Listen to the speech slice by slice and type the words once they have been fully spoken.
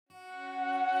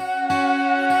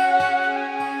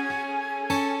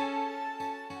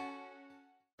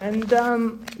And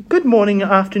good morning,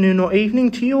 afternoon or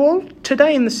evening to you all.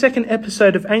 Today in the second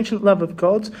episode of Ancient Love of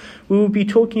Gods, we will be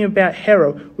talking about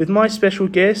Hera with my special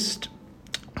guest,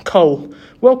 Cole.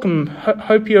 Welcome.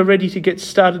 Hope you're ready to get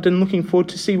started and looking forward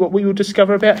to see what we will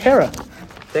discover about Hera.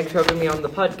 Thanks for having me on the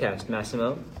podcast,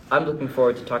 Massimo. I'm looking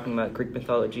forward to talking about Greek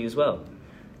mythology as well.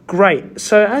 Great.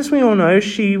 So as we all know,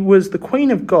 she was the queen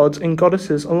of gods and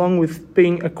goddesses. Along with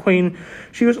being a queen,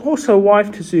 she was also a wife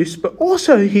to Zeus, but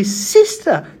also his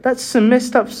sister. That's some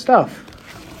messed up stuff.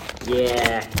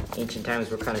 Yeah, ancient times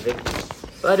were kind of big,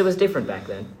 but it was different back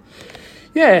then.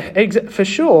 Yeah, for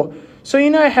sure. So you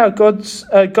know how God's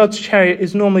chariot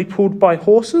is normally pulled by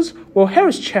horses? Well,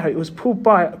 Hera's chariot was pulled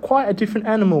by quite a different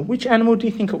animal. Which animal do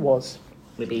you think it was?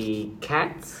 Maybe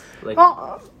cats?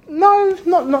 No,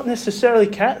 not necessarily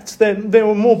cats. There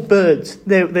were more birds.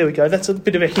 There we go. That's a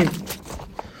bit of a hint.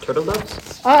 Turtle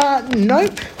doves?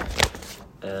 Nope.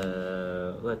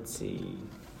 Let's see.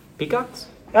 Peacocks?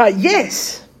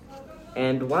 Yes.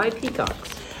 And why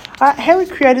peacocks? Hera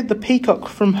created the peacock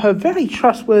from her very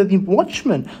trustworthy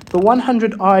watchman, the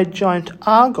 100-eyed giant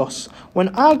Argos. When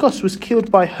Argos was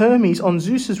killed by Hermes on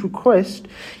Zeus's request,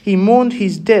 he mourned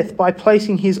his death by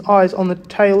placing his eyes on the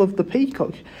tail of the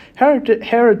peacock.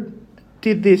 Hera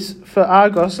did this for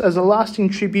Argos as a lasting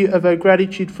tribute of her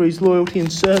gratitude for his loyalty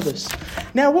and service.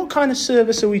 Now, what kind of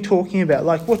service are we talking about?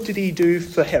 Like, what did he do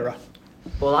for Hera?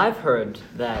 Well, I've heard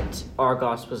that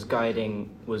Argos was guarding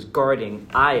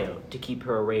Io to keep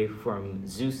her away from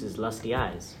Zeus's lusty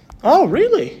eyes. Oh,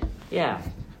 really? Yeah,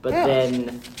 but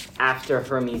then after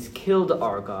Hermes killed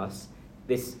Argos,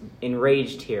 this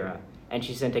enraged Hera, and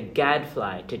she sent a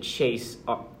gadfly to chase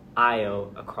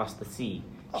Io across the sea.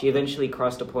 She eventually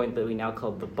crossed a point that we now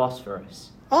call the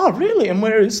Bosphorus. Oh, really? And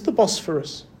where is the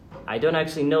Bosphorus? I don't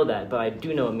actually know that, but I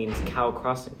do know it means cow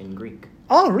crossing in Greek.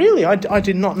 Oh, really? I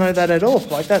did not know that at all.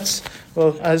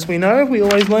 Well, as we know, we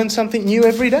always learn something new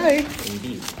every day.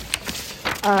 Indeed.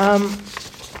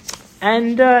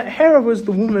 And Hera was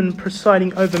the woman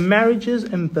presiding over marriages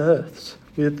and births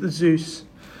with Zeus.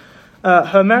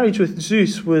 Her marriage with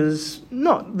Zeus was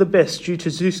not the best due to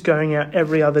Zeus going out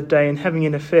every other day and having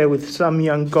an affair with some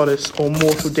young goddess or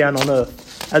mortal down on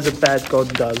earth, as a bad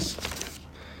god does.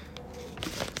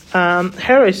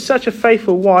 Hera is such a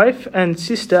faithful wife and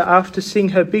sister after seeing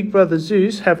her big brother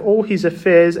Zeus have all his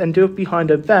affairs and do it behind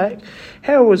her back.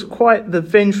 Hera was quite the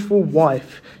vengeful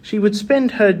wife. She would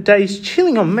spend her days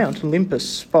chilling on Mount Olympus,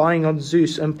 spying on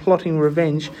Zeus and plotting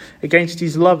revenge against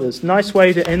his lovers. Nice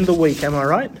way to end the week, am I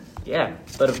right? Yeah,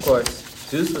 but of course,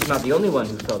 Zeus was not the only one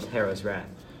who felt Hera's wrath.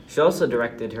 She also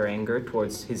directed her anger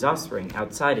towards his offspring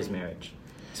outside his marriage.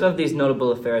 Some of these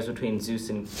notable affairs between Zeus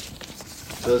and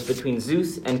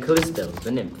Callisto,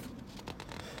 the nymph.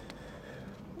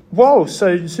 Whoa,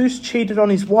 so Zeus cheated on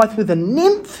his wife with a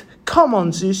nymph? Come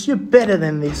on, Zeus, you're better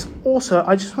than this. Also,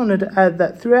 I just wanted to add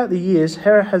that throughout the years,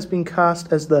 Hera has been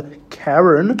cast as the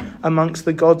Karen amongst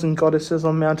the gods and goddesses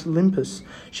on Mount Olympus.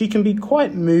 She can be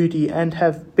quite moody and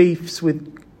have beefs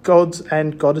with gods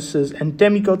and goddesses and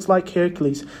demigods like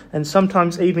Hercules, and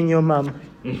sometimes even your mum.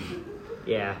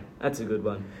 Yeah, that's a good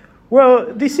one.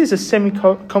 Well, this is a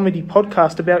semi-comedy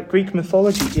podcast about Greek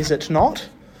mythology, is it not?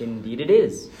 Indeed it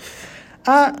is.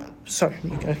 Sorry,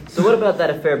 you go. So what about that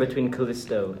affair between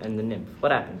Callisto and the nymph?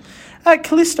 What happened?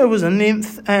 Callisto was a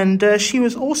nymph, and she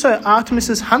was also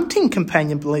Artemis's hunting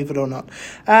companion, believe it or not.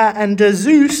 And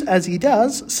Zeus, as he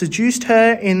does, seduced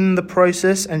her in the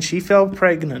process, and she fell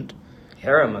pregnant.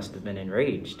 Hera must have been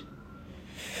enraged.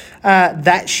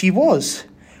 That she was.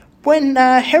 When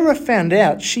Hera found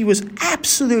out, she was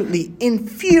absolutely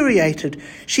infuriated.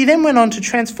 She then went on to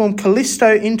transform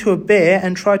Callisto into a bear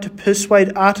and tried to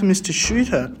persuade Artemis to shoot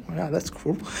her. Wow, that's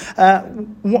cool.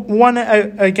 Won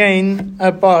again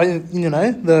by,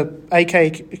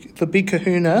 the big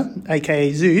kahuna,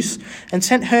 aka Zeus, and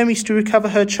sent Hermes to recover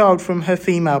her child from her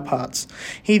female parts.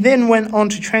 He then went on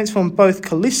to transform both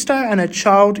Callisto and her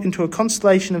child into a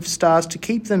constellation of stars to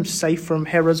keep them safe from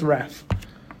Hera's wrath.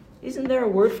 Isn't there a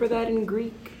word for that in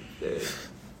Greek? Do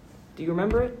you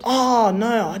remember it? Oh,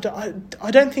 no,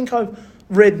 I don't think I've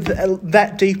read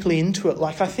that deeply into it.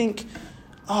 Like, I think...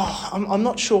 I'm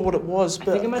not sure what it was, but...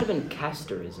 I think it might have been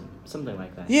castorism, something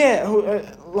like that. Yeah,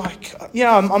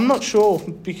 I'm not sure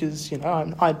because,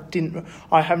 I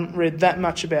haven't read that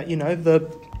much about,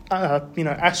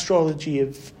 the astrology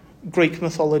of Greek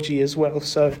mythology as well,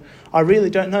 so I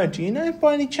really don't know. Do you know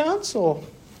by any chance, or...?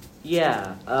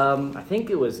 Yeah, I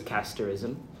think it was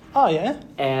castorism. Oh, yeah?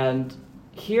 And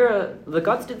here, the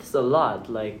gods did this a lot,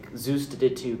 like Zeus did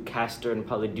it to Castor and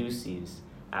Polydeuces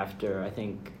after, I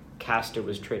think, Castor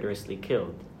was traitorously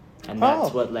killed. And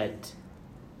that's what let,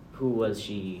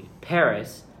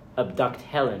 Paris, abduct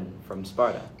Helen from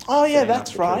Sparta. Oh, yeah, setting off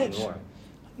that's the Trojan right. War.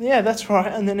 Yeah, that's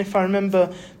right. And then if I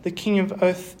remember, the king of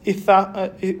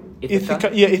Ithaca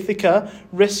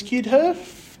rescued her.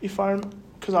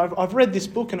 Because I've read this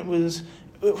book, and it was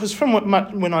from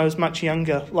when I was much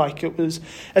younger. Like, it was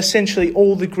essentially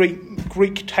all the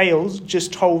Greek tales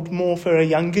just told more for a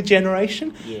younger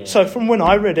generation. Yeah. So from when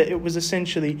I read it, it was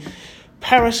essentially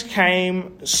Paris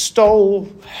came,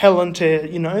 stole Helen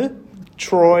to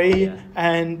Troy,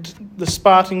 and the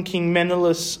Spartan king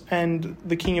Menelaus and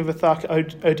the king of Ithaca,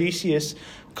 Odysseus,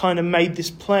 kind of made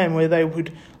this plan where they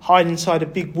would hide inside a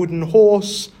big wooden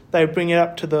horse. They would bring it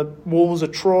up to the walls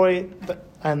of Troy,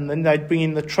 and then they'd bring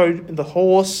in the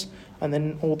horse, and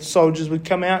then all the soldiers would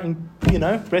come out and,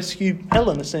 rescue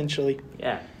Helen, essentially.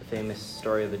 Yeah, the famous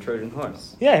story of the Trojan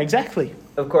horse. Yeah, exactly.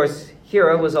 Of course,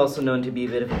 Hera was also known to be a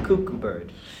bit of a cuckoo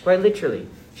bird. Quite literally.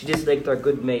 She disliked our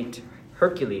good mate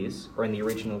Hercules, or in the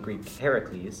original Greek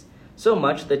Heracles, so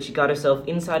much that she got herself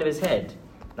inside of his head.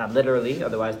 Not literally,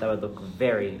 otherwise that would look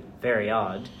very, very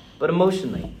odd, but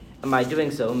emotionally. And by doing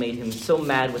so, made him so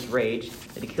mad with rage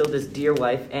that he killed his dear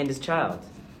wife and his child.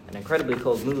 An incredibly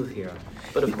cold move, Hera.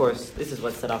 But of course, this is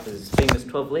what set off his famous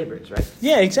 12 labors, right?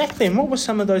 Yeah, exactly. And what were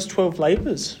some of those 12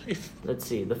 labors? Let's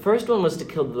see. The first one was to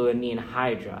kill the Leonian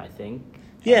Hydra, I think.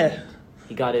 Yeah.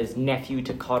 He got his nephew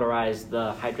to cauterize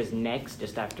the Hydra's necks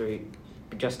just after he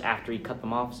cut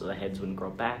them off so the heads wouldn't grow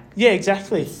back. Yeah,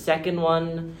 exactly. The second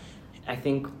one,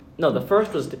 the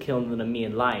first was to kill the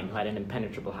Nemean lion who had an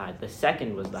impenetrable hide. The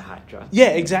second was the Hydra. Yeah,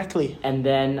 exactly. And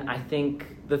then I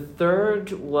think the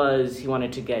third was he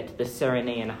wanted to get the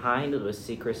Cyrenaean hind that was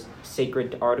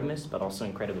sacred to Artemis, but also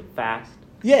incredibly fast.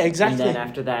 Yeah, exactly. And then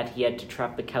after that, he had to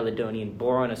trap the Caledonian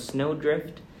boar on a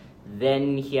snowdrift.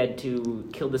 Then he had to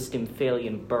kill the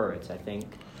Stymphalian birds, I think.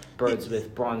 Birds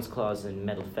with bronze claws and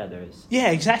metal feathers. Yeah,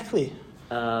 exactly.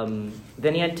 Then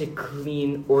he had to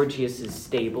clean Orgius's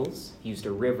stables. He used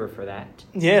a river for that.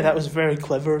 Yeah, that was very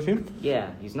clever of him. Yeah,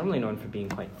 he's normally known for being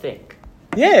quite thick.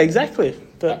 Yeah, exactly.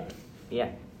 But yeah,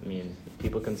 I mean,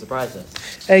 people can surprise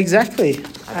us. Exactly.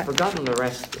 I've forgotten the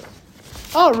rest, though.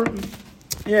 Oh,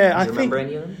 yeah, Do you remember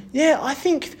any of them? Yeah, I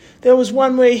think there was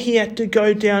one where he had to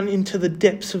go down into the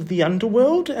depths of the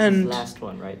underworld, and the last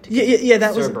one, right?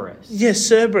 That Cerberus. was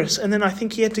Cerberus, and then I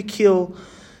think he had to kill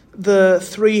the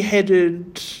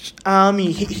three-headed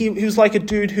army. He was like a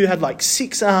dude who had like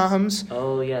 6 arms.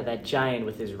 Oh yeah, that giant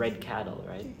with his red cattle,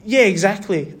 right? Yeah,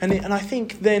 exactly. And I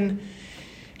think then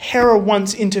Hera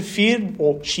once interfered,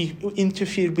 or she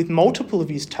interfered with multiple of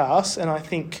his tasks, and I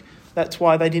think that's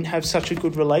why they didn't have such a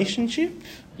good relationship.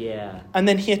 Yeah. And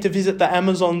then he had to visit the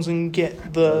Amazons and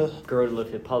get the girdle of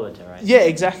Hippolyta, right? Yeah,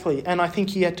 exactly. And I think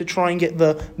he had to try and get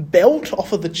the belt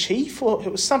off of the chief, or it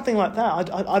was something like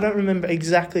that. I don't remember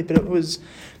exactly, but it was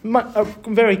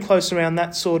very close around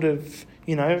that sort of,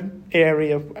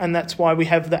 area. And that's why we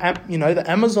have the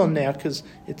Amazon now, because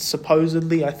it's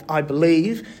supposedly, I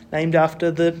believe, named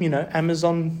after the,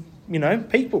 Amazon,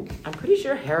 people. I'm pretty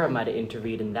sure Hera might have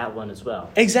intervened in that one as well.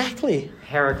 Exactly.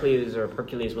 Heracles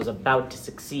was about to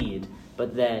succeed,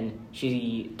 but then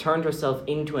she turned herself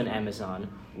into an Amazon,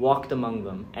 walked among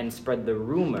them, and spread the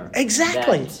rumor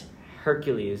that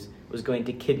Hercules was going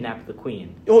to kidnap the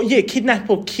queen. Or kidnap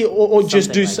or kill, or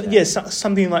just do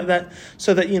something like that,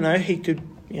 so that he could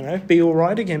be all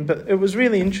right again. But it was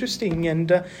really interesting.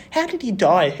 And how did he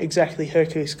die exactly,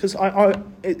 Hercules? Because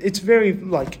it's very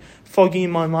foggy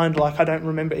in my mind. I don't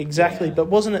remember exactly. Yeah. But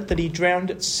wasn't it that he drowned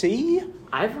at sea?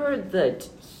 I've heard that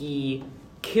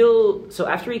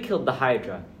after he killed the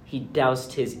Hydra, he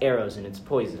doused his arrows in its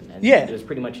poison, and it was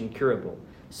pretty much incurable.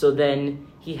 So then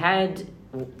he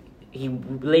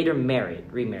later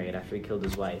remarried after he killed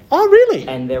his wife. Oh, really?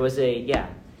 And there was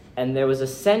a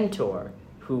centaur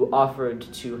who offered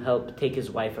to help take his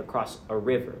wife across a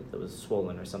river that was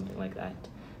swollen or something like that.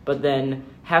 But then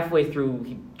halfway through,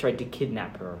 he tried to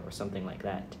kidnap her or something like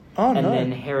that. Oh, and then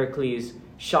Heracles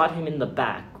shot him in the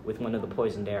back with one of the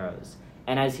poisoned arrows.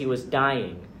 And as he was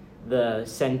dying, the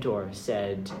centaur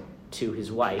said to his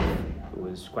wife, who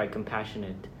was quite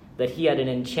compassionate, that he had an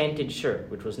enchanted shirt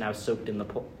which was now soaked in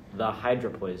the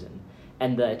Hydra poison,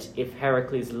 and that if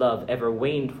Heracles' love ever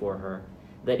waned for her,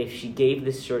 that if she gave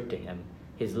this shirt to him,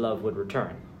 his love would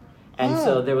return. And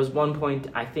so there was one point,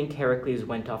 I think Heracles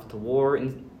went off to war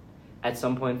at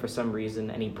some point for some reason,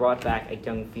 and he brought back a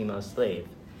young female slave.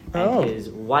 And his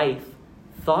wife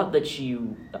thought that he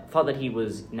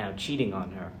was now cheating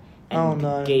on her,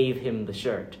 and gave him the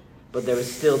shirt. But there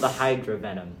was still the Hydra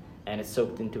venom, and it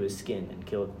soaked into his skin and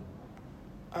killed him.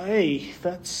 Hey,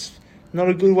 that's not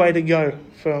a good way to go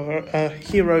for a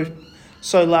hero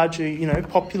so largely,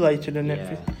 populated and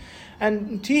everything.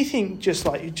 And do you think, just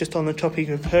on the topic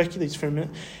of Hercules for a minute,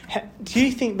 do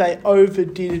you think they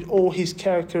overdid all his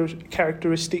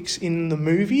characteristics in the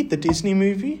movie, the Disney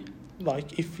movie?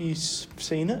 Like, if you've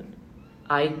seen it?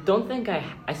 I don't think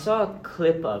I saw a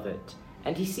clip of it,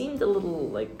 and he seemed a little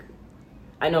like...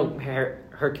 I know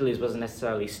Hercules wasn't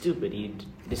necessarily stupid. He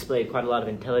displayed quite a lot of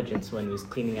intelligence when he was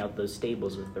cleaning out those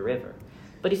stables with the river.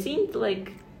 But he seemed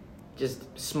like just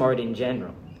smart in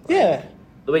general. Yeah.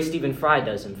 The way Stephen Fry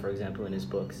does him, for example, in his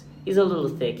books. He's a little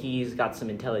thick, he's got some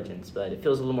intelligence, but it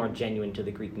feels a little more genuine to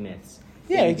the Greek myths.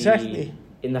 Yeah, exactly.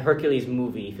 In the Hercules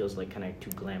movie, he feels like kind of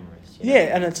too glamorous. You know?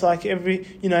 Yeah, and it's like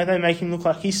they make him look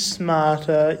like he's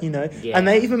smarter, Yeah. And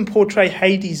they even portray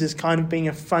Hades as kind of being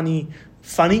a funny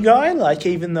guy, like,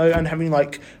 even though, and having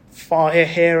like fire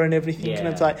hair and everything, Yeah. and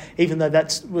it's like, even though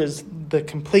was the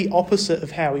complete opposite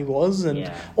of how he was,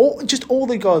 and all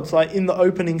the gods, like in the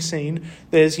opening scene,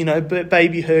 there's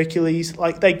baby Hercules,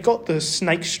 like they got the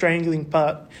snake strangling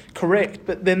part correct,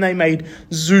 but then they made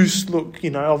Zeus look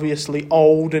obviously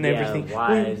old and everything,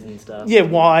 wise and stuff. Yeah,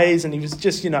 wise, and he was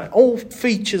just all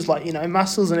features like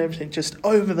muscles and everything just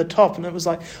over the top, and it was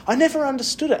like I never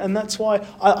understood it, and that's why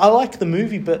I like the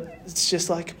movie, but it's just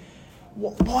like,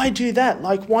 why do that?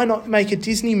 Like, why not make a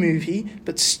Disney movie,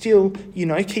 but still,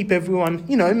 keep everyone,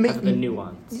 Have the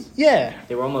nuance. Yeah.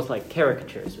 They were almost like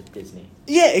caricatures with Disney.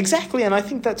 Yeah, exactly. And I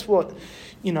think that's what,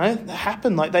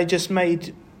 happened. Like, they just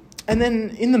made... And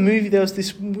then in the movie, there was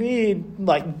this weird,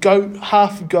 like,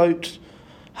 half goat,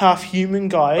 half human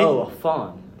guy. Oh, a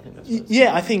fawn.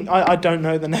 I think I don't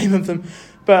know the name of them.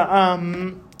 But,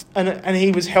 And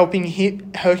he was helping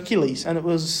Hercules, and it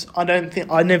was... I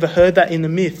never heard that in the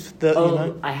myth.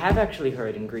 I have actually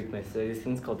heard in Greek myths there are these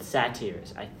things called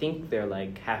satyrs. I think they're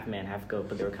like half man, half goat,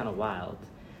 but they were kind of wild.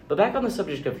 But back on the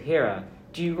subject of Hera,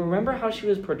 do you remember how she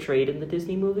was portrayed in the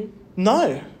Disney movie?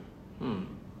 No.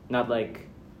 Not like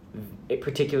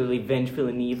particularly vengeful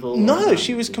and evil? No,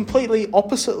 she was completely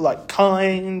opposite, like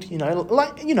kind,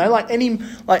 like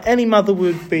any mother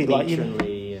would be,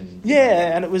 matronly.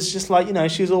 Yeah, and it was just like,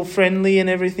 she was all friendly and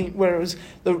everything, whereas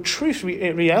the truth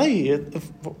reality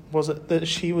was it that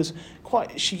she was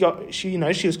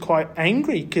quite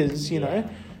angry because,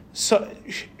 so,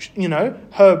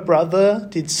 her brother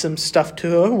did some stuff to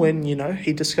her when,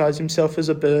 he disguised himself as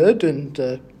a bird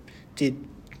and did,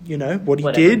 what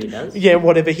he did.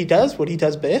 Whatever he does, what he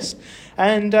does best.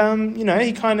 And,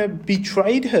 he kind of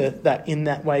betrayed her in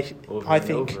that way, I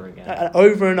think. Over again.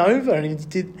 Over and over. And he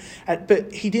did,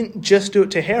 but he didn't just do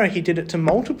it to Hera, he did it to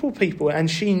multiple people. And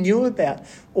she knew about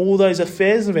all those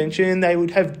affairs eventually, and they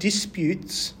would have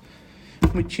disputes,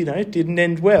 which, didn't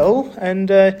end well. And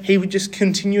he would just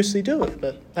continuously do it.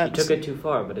 But he took it too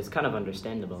far, but it's kind of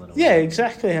understandable in a way. Yeah,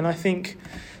 exactly. And I think...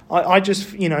 I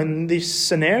just, in this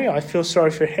scenario, I feel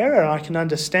sorry for Hera. I can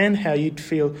understand how you'd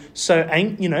feel so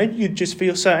you'd just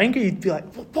feel so angry. You'd be like,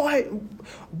 why,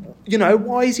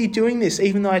 why is he doing this?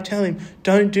 Even though I tell him,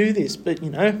 don't do this. But,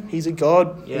 he's a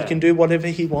god. Yeah. He can do whatever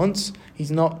he wants.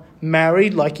 He's not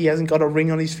married, like he hasn't got a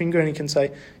ring on his finger and he can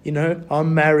say,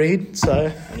 I'm married,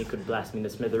 so... And he could blast me to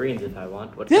smithereens if I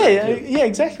want. Yeah,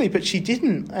 exactly. But she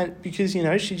didn't, because,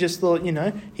 she just thought,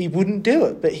 he wouldn't do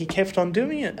it, but he kept on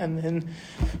doing it. And then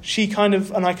she kind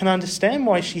of... And I can understand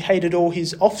why she hated all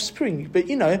his offspring. But,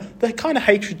 the kind of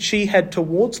hatred she had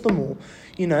towards them all,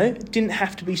 didn't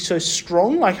have to be so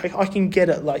strong. Like, I can get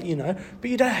it, but you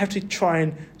don't have to try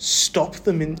and stop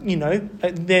them in,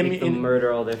 Make them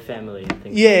murder all their family and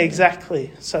things. Yeah,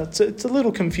 exactly. So it's a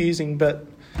little confusing, but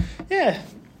yeah.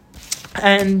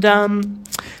 And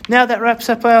now that wraps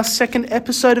up our second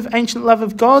episode of Ancient Love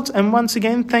of Gods. And once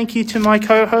again, thank you to my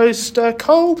co-host,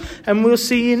 Cole, and we'll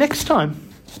see you next time.